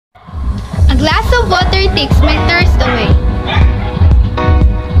water takes my thirst away.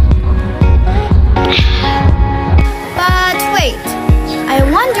 But wait, I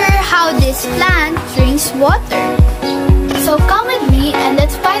wonder how this plant drinks water. So come with me and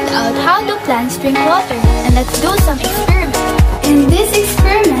let's find out how do plants drink water. And let's do some experiments. In this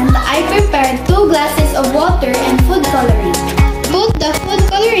experiment, I prepared 2 glasses of water and food coloring. Put the food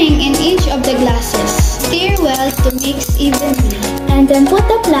coloring in each of the glasses. Stir well to mix evenly. And then put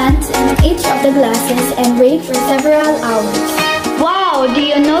the plants in each of the glasses and wait for several hours. Wow! Do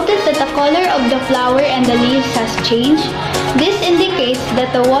you notice that the color of the flower and the leaves has changed? This indicates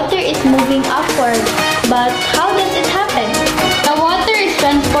that the water is moving upward. But how does it happen? The water is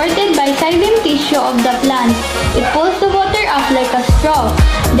transported by xylem tissue of the